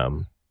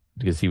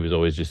 because he was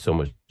always just so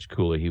much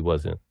cooler. He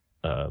wasn't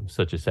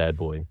such a sad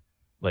boy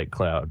like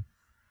Cloud.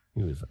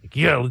 He was like,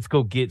 yeah, let's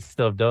go get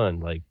stuff done.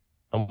 Like,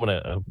 I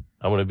want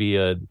to be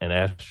an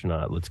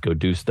astronaut. Let's go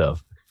do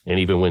stuff. And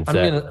even when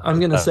I'm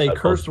gonna say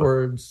curse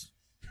words.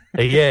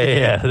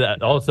 Yeah.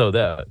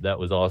 That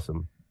was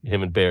awesome.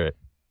 Him and Barrett.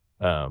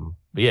 But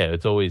yeah,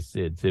 it's always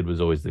Sid. Sid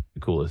was always the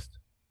coolest.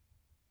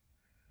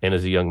 And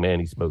as a young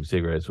man, he smoked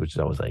cigarettes, which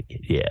I was like,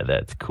 yeah,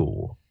 that's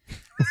cool.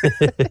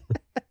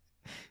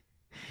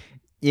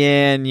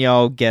 Yeah, and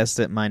y'all guessed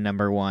it. My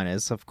number 1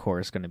 is, of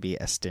course, going to be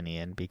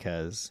Estinian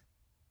because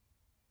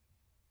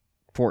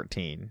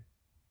 14.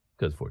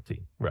 Because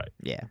 14, right?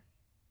 Yeah.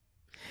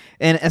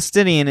 And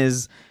Estinian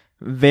is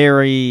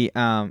very,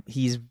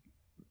 he's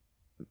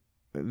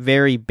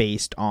very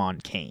based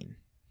on Kane.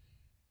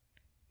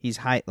 He's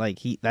high,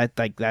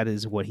 that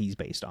is what he's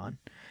based on.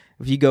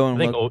 If you go and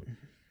look,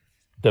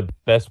 the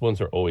best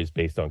ones are always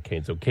based on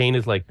Kane. So Kane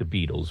is like the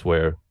Beatles,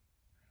 where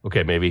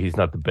okay, maybe he's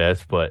not the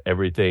best, but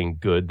everything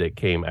good that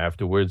came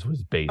afterwards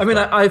was based. I mean,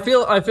 on I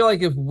feel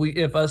like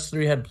if us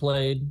 3 had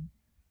played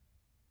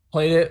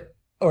it,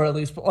 or at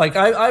least like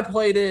I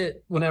played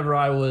it whenever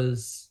I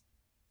was,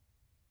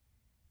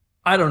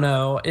 I don't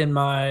know, in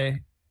my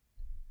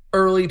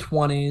early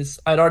 20s.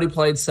 I'd already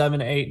played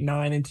 7, 8,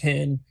 9, and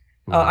 10.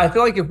 I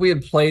feel like if we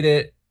had played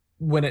it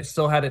when it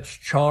still had its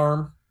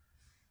charm,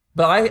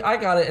 but I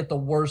got it at the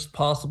worst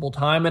possible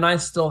time, and I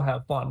still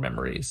have fond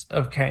memories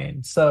of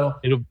Kane. So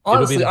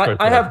honestly,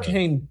 I have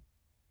Kane.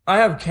 I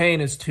have Kane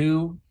as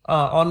 2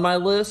 on my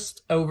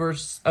list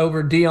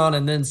over Dion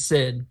and then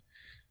Sid,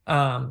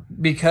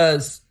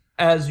 because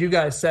as you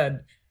guys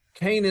said,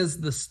 Kane is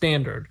the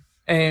standard.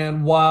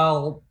 And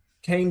while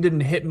Kane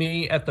didn't hit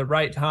me at the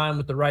right time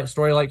with the right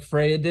story like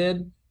Freya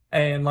did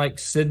and like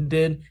Sid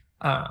did,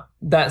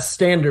 that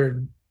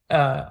standard,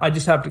 I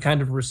just have to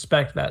kind of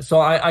respect that.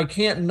 So I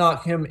can't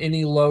knock him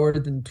any lower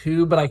than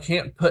 2, but I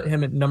can't put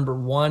him at number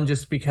 1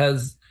 just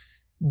because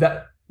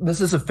this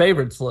is a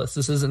favorites list.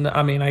 This isn't,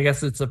 I mean, I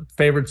guess it's a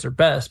favorites or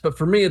best, but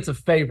for me, it's a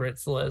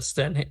favorites list.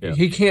 And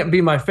he can't be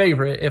my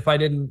favorite if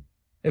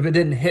it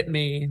didn't hit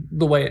me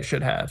the way it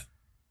should have.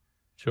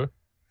 Sure.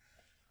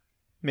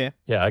 Yeah.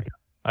 Yeah,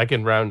 I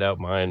can round out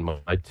mine.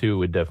 My 2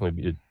 would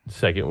definitely be,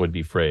 second would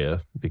be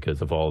Freya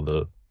because of all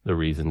the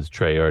reasons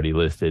Trey already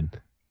listed.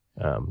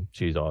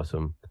 She's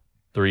awesome.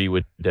 3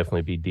 would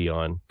definitely be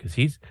Dion because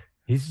he's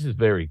just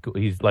very cool.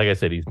 He's, like I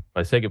said, he's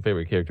my second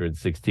favorite character in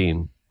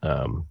 16.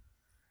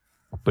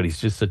 But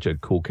he's just such a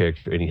cool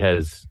character, and he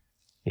has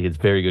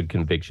very good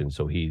conviction.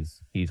 So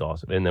he's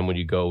awesome. And then when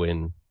you go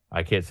in,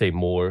 I can't say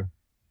more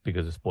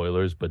because of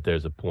spoilers, but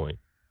there's a point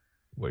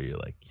where you're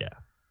like, yeah,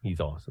 he's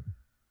awesome.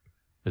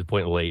 There's a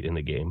point late in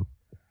the game.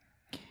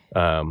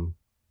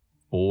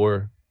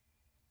 4,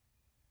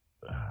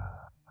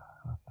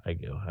 I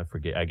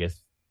forget. I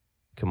guess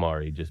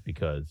Kamari, just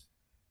because,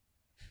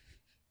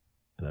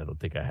 and I don't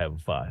think I have a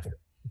 5.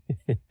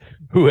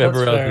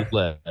 Whoever else is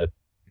left,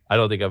 I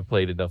don't think I've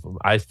played enough of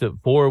them.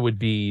 4 would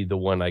be the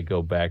one I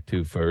go back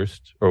to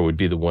first, or would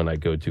be the one I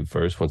go to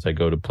first once I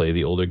go to play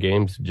the older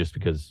games, just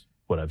because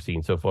what I've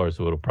seen so far.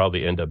 So it'll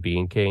probably end up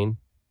being Kane,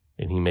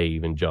 and he may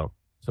even jump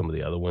some of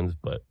the other ones,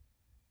 but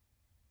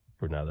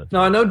for now, that's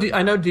no.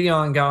 I know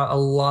Dion got a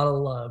lot of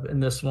love in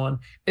this one.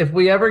 If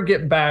we ever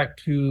get back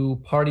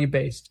to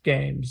party-based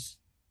games,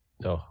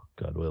 oh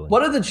God willing,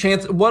 what are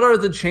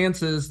the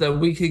chances that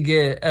we could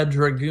get a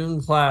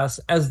Dragoon class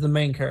as the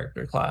main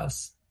character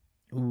class?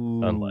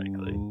 Ooh,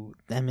 unlikely.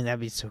 I mean, that'd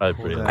be so I'd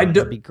cool. really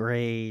That'd be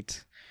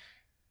great.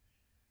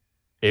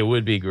 It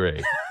would be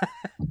great,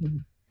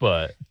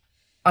 but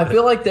I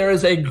feel like there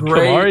is a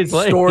great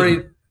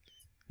story.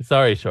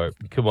 Sorry, Sharp.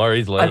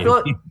 Kamari's lane.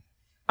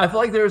 I feel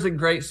like there's a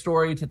great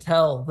story to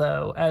tell,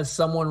 though, as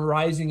someone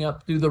rising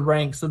up through the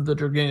ranks of the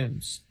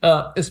Dragoons,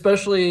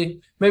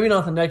 especially maybe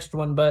not the next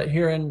one, but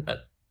here in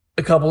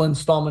a couple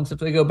installments, if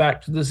they go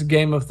back to this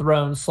Game of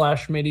Thrones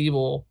 /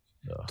 medieval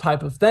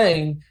type of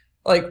thing.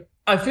 Like,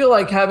 I feel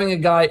like having a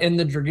guy in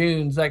the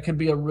Dragoons, that could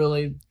be a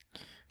really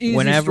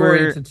easy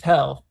story to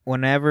tell.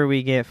 Whenever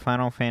we get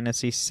Final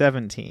Fantasy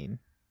 17.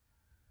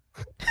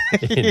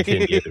 In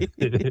 10 years.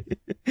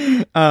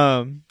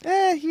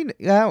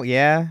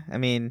 Yeah. I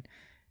mean,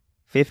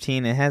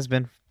 15. It has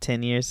been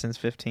 10 years since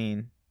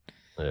 15.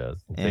 Yeah,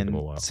 it's taking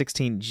a while.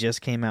 16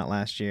 just came out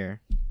last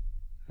year.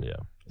 Yeah,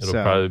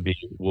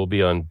 we'll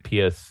be on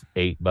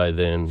PS8 by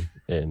then,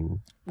 and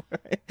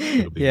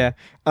yeah.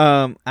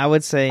 I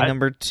would say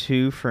number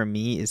 2 for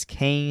me is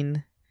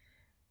Kane.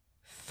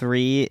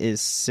 3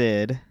 is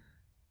Sid.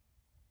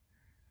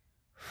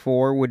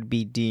 4 would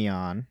be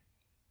Dion,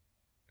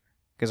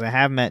 because I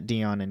have met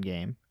Dion in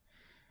game.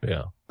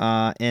 Yeah.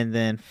 And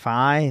then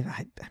 5,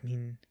 I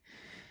mean,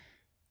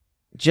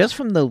 just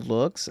from the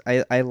looks,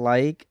 I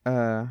like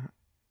the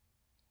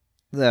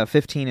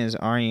 15 is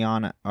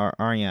Arya,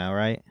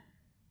 right?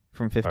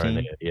 From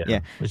 15. Yeah.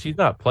 But she's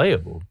not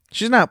playable.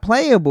 She's not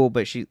playable,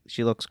 but she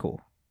looks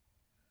cool.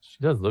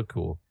 She does look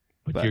cool.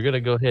 But you're But- going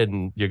to go ahead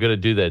and you're going to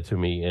do that to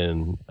me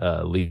and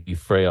leave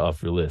Freya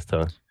off your list,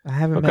 huh? I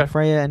haven't Okay. met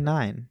Freya in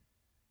 9.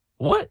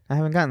 What? I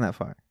haven't gotten that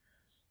far.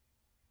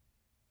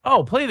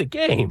 Oh, play the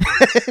game.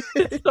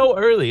 It's so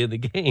early in the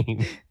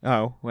game.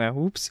 Oh, well,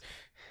 oops.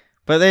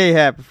 But there you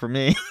have it for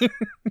me.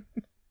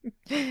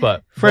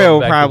 But Freya going will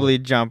back to- probably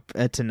jump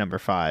to number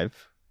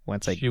 5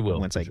 once I She will,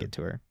 once for I sure. get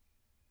to her.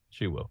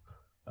 She will.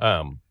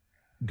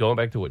 Going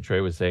back to what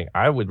Trey was saying,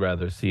 I would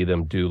rather see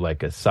them do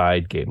like a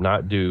side game,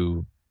 not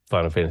do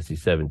Final Fantasy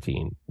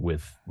 17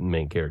 with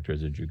main character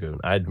as a Dragoon.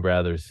 I'd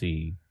rather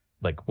see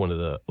like one of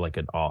the like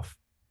an off,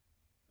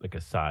 like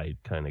a side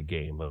kind of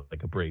game,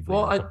 like a Brave League.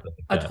 Well, or something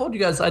like I that. told you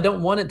guys I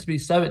don't want it to be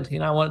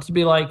 17. I want it to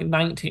be like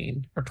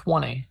 19 or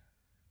 20.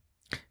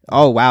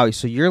 Oh, wow.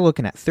 So you're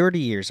looking at 30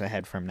 years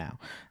ahead from now.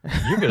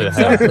 You're gonna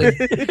have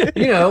Exactly.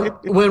 You know,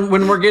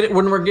 when we're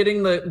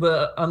getting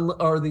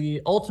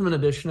the ultimate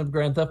edition of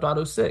Grand Theft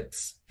Auto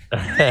 6.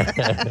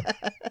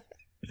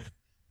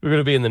 We're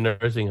gonna be in the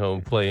nursing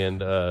home playing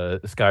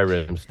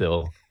Skyrim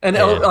still. And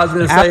Yeah. I was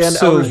going to say, and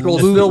Elder Scrolls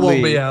still won't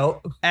Absolutely. be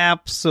out.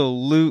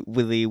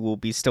 Absolutely will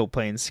be still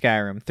playing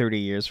Skyrim 30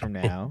 years from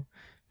now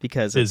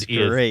because it's It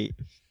is. great.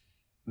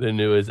 The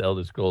newest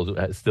Elder Scrolls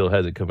still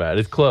hasn't come out.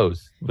 It's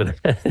close, but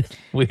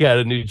we got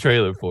a new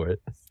trailer for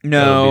it. No,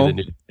 That'll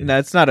be the new-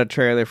 that's not a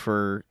trailer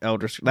for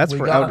Elder Scrolls. That's We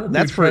for got Elder. a new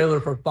That's for trailer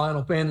for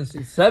Final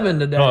Fantasy 7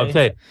 today. No,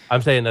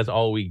 I'm saying that's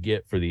all we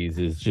get for these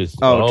is just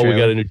we trailer.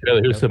 got a new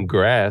trailer. Here's some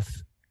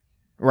grass.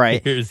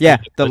 right. Here's Yeah,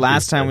 the bunch of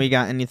last time stuff. we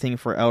got anything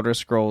for Elder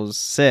Scrolls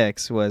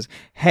 6 was,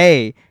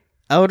 hey,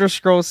 Elder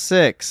Scrolls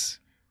 6,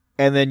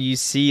 and then you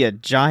see a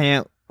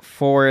giant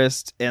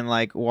forest and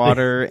like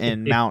water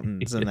and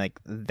mountains, and like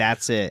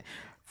that's it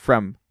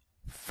from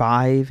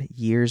 5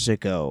 years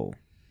ago.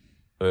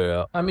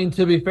 Yeah, I mean,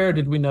 to be fair,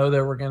 did we know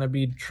there were going to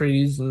be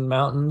trees and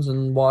mountains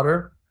and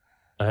water?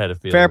 I had a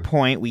feeling. Fair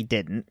point, we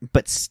didn't,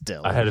 but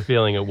still. I had a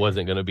feeling it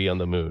wasn't going to be on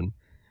the moon.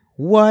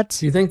 What?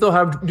 Do you think they'll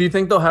have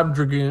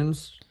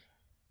dragoons?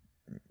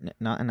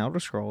 Not in Elder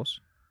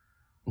Scrolls.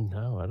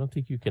 No, I don't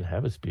think you can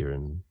have a spear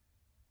in.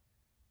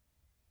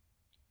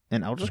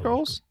 In Elder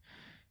Scrolls?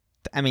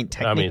 I mean,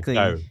 technically.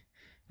 Skyrim.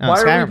 No,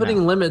 Why are Skyrim we putting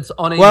now. limits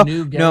on a Well,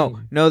 new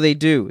game? no, they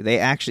do. They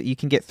actually, you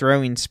can get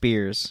throwing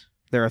spears.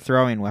 They're a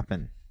throwing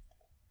weapon.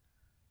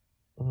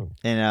 Oh.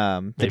 In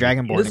the Maybe.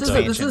 Dragonborn This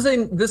expansion. is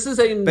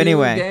a new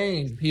anyway.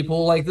 game,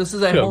 people. Like this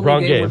is a Yeah, whole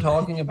wrong new game we're game.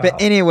 talking about.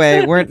 But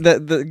anyway, we're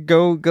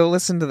go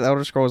listen to the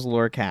Elder Scrolls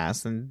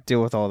Lorecast and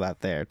deal with all that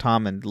there.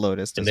 Tom and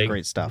Lotus does And they-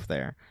 great stuff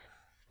there.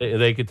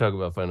 They could talk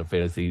about Final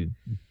Fantasy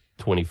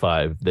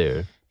 25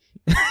 there,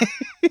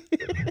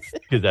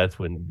 because that's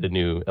when the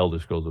new Elder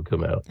Scrolls will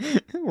come out.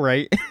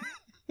 Right?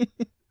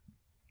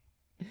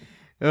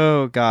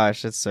 Oh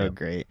gosh, that's so Yeah.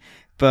 great.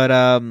 But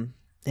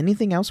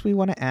anything else we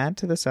want to add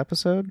to this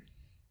episode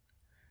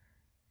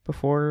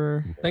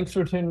before? Thanks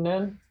for tuning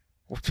in.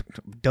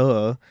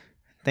 Duh.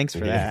 Thanks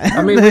for Yeah. that.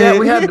 I mean,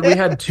 we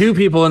had 2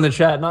 people in the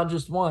chat, not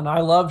just one. I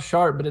love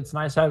Sharp, but it's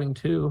nice having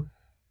 2.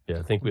 Yeah,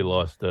 I think we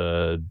lost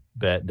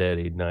Bat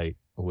Daddy Night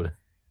with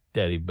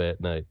Daddy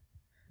Bat Night.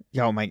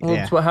 Yo, my Well,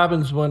 yeah. That's what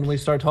happens when we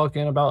start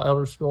talking about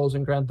Elder Scrolls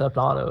and Grand Theft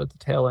Auto at the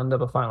tail end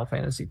of a Final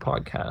Fantasy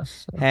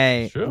podcast. So.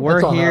 Hey, Sure. we're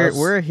That's on here. us.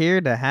 We're here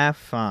to have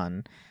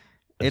fun.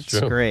 That's It's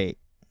true. great,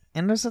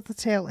 and it's at the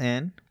tail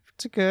end.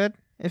 It's good.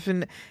 If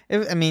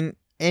I mean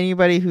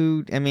anybody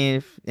who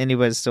if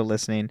anybody's still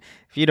listening,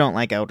 if you don't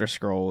like Elder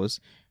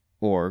Scrolls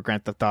or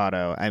Grand Theft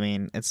Auto, I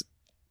mean it's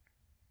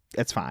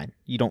fine.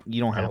 You don't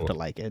I have don't- to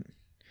like it.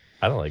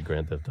 I don't like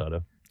Grand Theft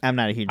Auto. I'm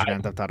not a huge I-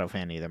 Grand Theft Auto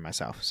fan either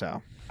myself,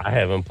 so I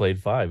haven't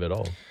played 5 at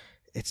all.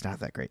 it's not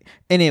that great.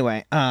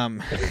 Anyway,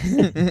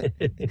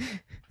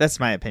 that's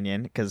my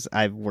opinion because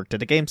I've worked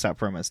at a GameStop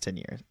for almost 10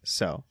 years.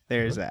 So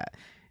there's that.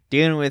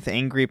 Dealing with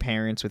angry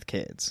parents with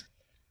kids.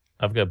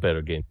 I've got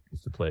better games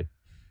to play.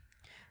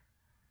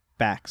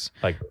 Backs.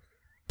 Like,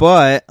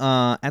 But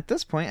at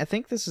this point, I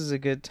think this is a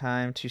good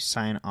time to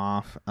sign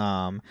off.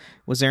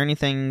 Was there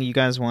anything you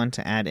guys want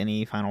to add?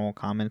 Any final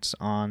comments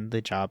on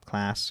the job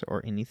class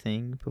or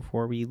anything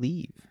before we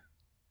leave?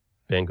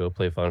 Ben, go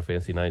play Final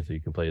Fantasy 9 so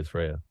you can play as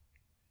Freya.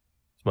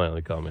 It's my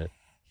only comment.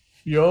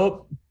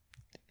 Yup.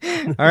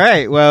 All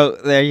right. Well,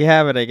 there you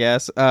have it, I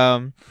guess.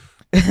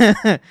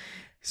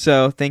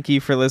 So thank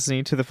you for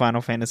listening to the Final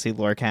Fantasy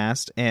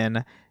Lorecast,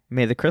 and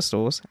may the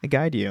crystals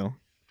guide you.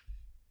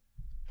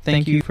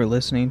 Thank you for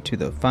listening to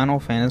the Final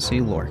Fantasy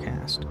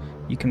Lorecast.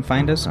 You can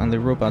find us on the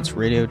Robots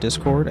Radio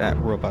Discord at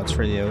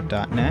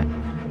robotsradio.net.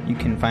 You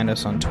can find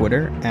us on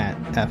Twitter at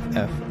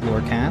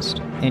FFLorecast,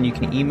 and you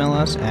can email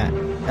us at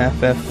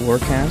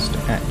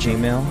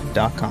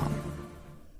fflorecast@gmail.com.